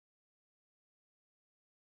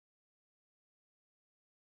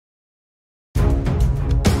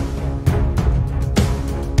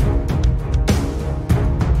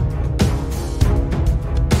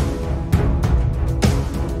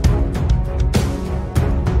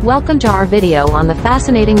Welcome to our video on the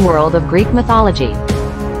fascinating world of Greek mythology.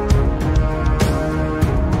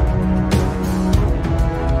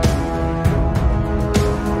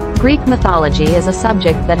 Greek mythology is a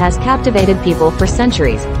subject that has captivated people for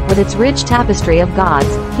centuries, with its rich tapestry of gods,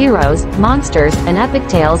 heroes, monsters, and epic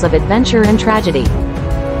tales of adventure and tragedy.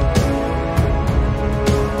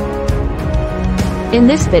 In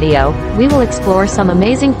this video, we will explore some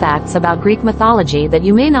amazing facts about Greek mythology that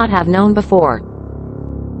you may not have known before.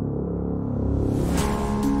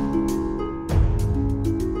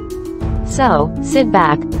 So, sit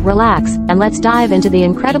back, relax, and let's dive into the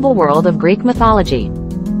incredible world of Greek mythology.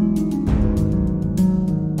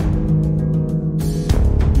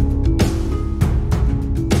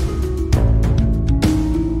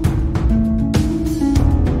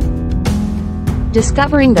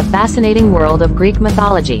 Discovering the fascinating world of Greek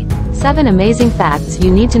mythology. 7 amazing facts you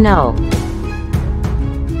need to know.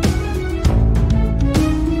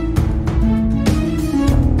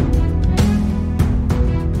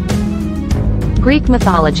 Greek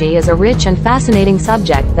mythology is a rich and fascinating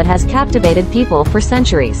subject that has captivated people for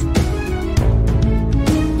centuries.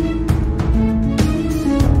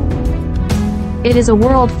 It is a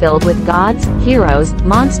world filled with gods, heroes,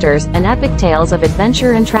 monsters, and epic tales of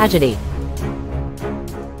adventure and tragedy.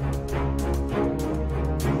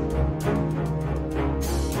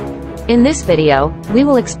 In this video, we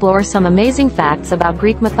will explore some amazing facts about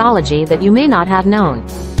Greek mythology that you may not have known.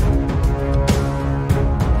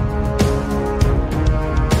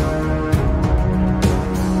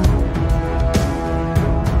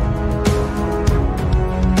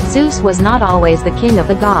 Zeus was not always the king of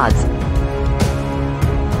the gods.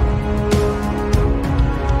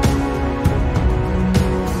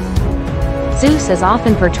 Zeus is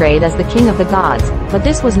often portrayed as the king of the gods, but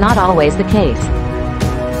this was not always the case.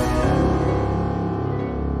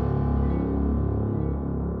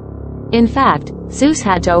 In fact, Zeus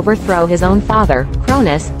had to overthrow his own father,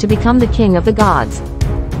 Cronus, to become the king of the gods.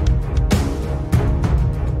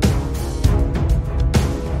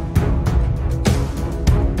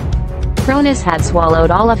 Cronus had swallowed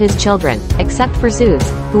all of his children, except for Zeus,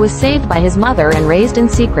 who was saved by his mother and raised in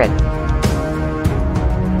secret.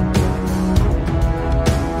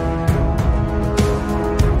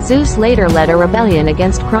 Zeus later led a rebellion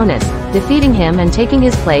against Cronus, defeating him and taking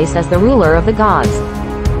his place as the ruler of the gods.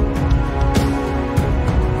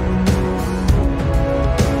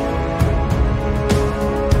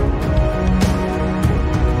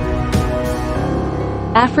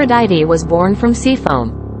 Aphrodite was born from sea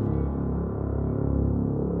foam.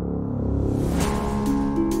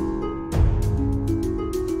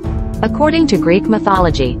 According to Greek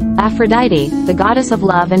mythology, Aphrodite, the goddess of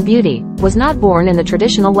love and beauty, was not born in the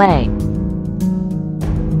traditional way.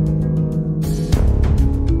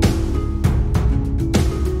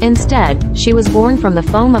 Instead, she was born from the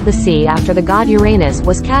foam of the sea after the god Uranus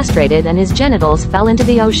was castrated and his genitals fell into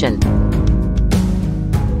the ocean.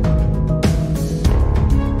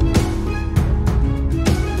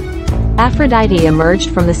 Aphrodite emerged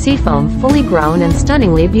from the sea foam fully grown and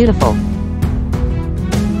stunningly beautiful.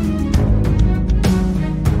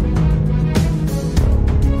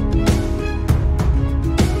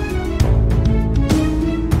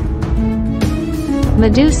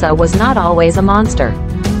 Medusa was not always a monster.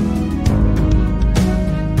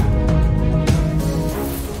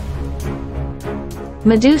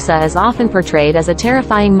 Medusa is often portrayed as a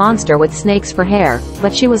terrifying monster with snakes for hair,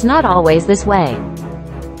 but she was not always this way.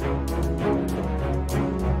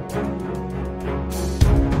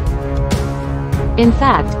 In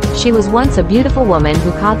fact, she was once a beautiful woman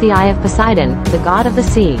who caught the eye of Poseidon, the god of the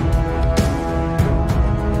sea.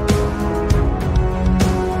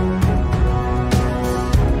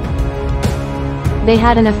 They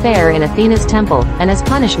had an affair in Athena's temple, and as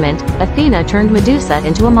punishment, Athena turned Medusa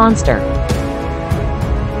into a monster.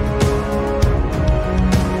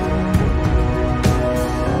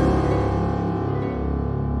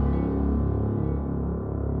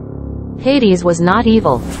 Hades was not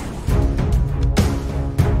evil.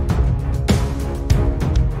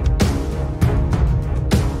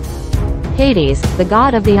 Hades, the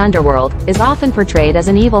god of the underworld, is often portrayed as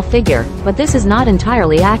an evil figure, but this is not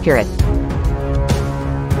entirely accurate.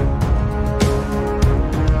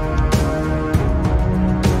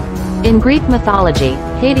 In Greek mythology,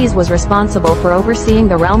 Hades was responsible for overseeing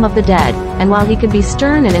the realm of the dead, and while he could be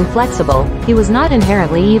stern and inflexible, he was not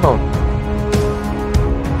inherently evil.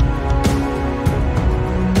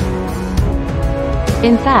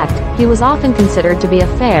 In fact, he was often considered to be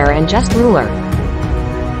a fair and just ruler.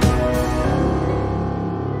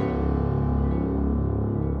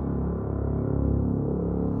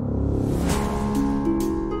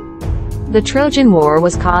 The Trojan War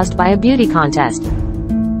was caused by a beauty contest.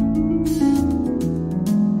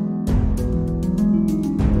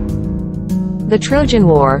 The Trojan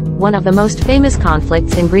War, one of the most famous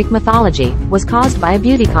conflicts in Greek mythology, was caused by a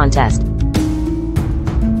beauty contest.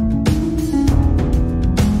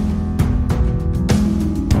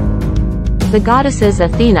 The goddesses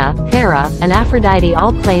Athena, Hera, and Aphrodite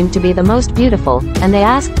all claimed to be the most beautiful, and they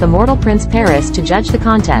asked the mortal prince Paris to judge the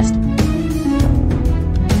contest.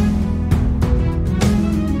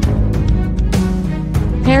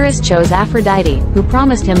 Paris chose Aphrodite, who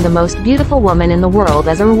promised him the most beautiful woman in the world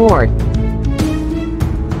as a reward.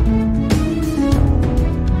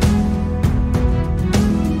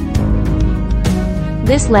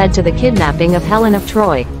 This led to the kidnapping of Helen of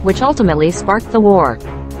Troy, which ultimately sparked the war.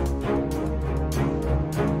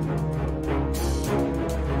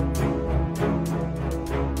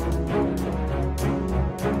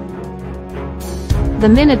 The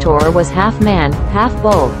Minotaur was half man, half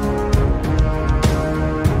bull.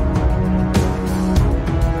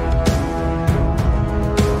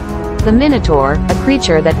 The Minotaur, a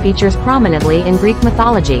creature that features prominently in Greek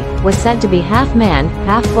mythology, was said to be half man,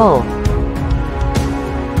 half bull.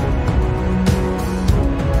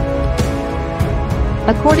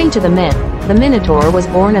 According to the myth, the Minotaur was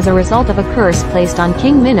born as a result of a curse placed on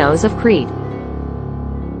King Minos of Crete.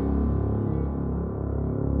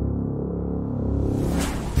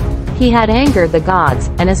 He had angered the gods,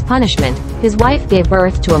 and as punishment, his wife gave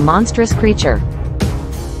birth to a monstrous creature.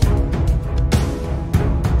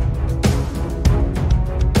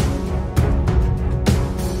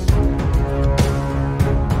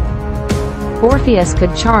 Orpheus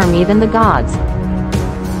could charm even the gods.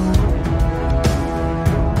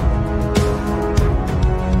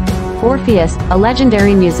 Orpheus, a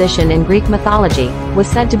legendary musician in Greek mythology, was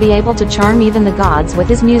said to be able to charm even the gods with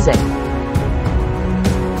his music.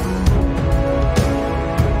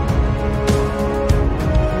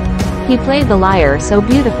 He played the lyre so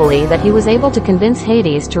beautifully that he was able to convince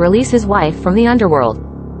Hades to release his wife from the underworld.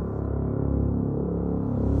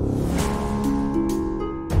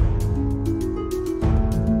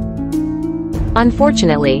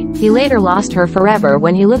 Unfortunately, he later lost her forever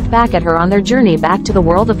when he looked back at her on their journey back to the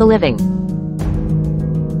world of the living.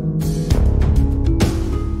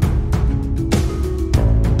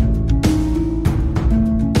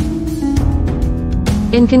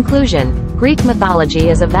 In conclusion, Greek mythology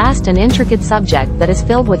is a vast and intricate subject that is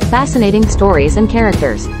filled with fascinating stories and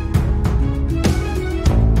characters.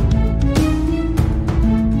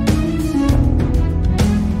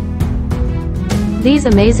 These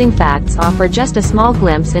amazing facts offer just a small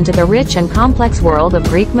glimpse into the rich and complex world of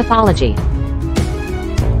Greek mythology.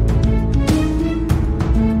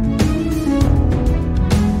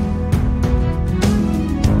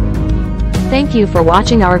 Thank you for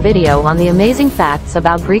watching our video on the amazing facts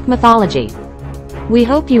about Greek mythology. We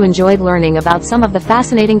hope you enjoyed learning about some of the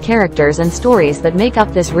fascinating characters and stories that make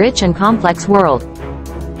up this rich and complex world.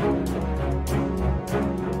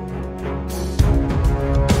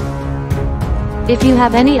 If you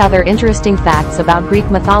have any other interesting facts about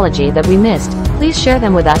Greek mythology that we missed, please share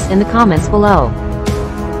them with us in the comments below.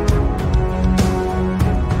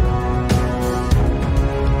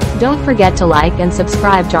 Don't forget to like and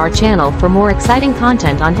subscribe to our channel for more exciting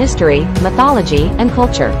content on history, mythology, and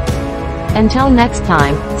culture. Until next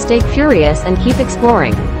time, stay curious and keep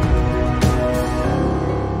exploring.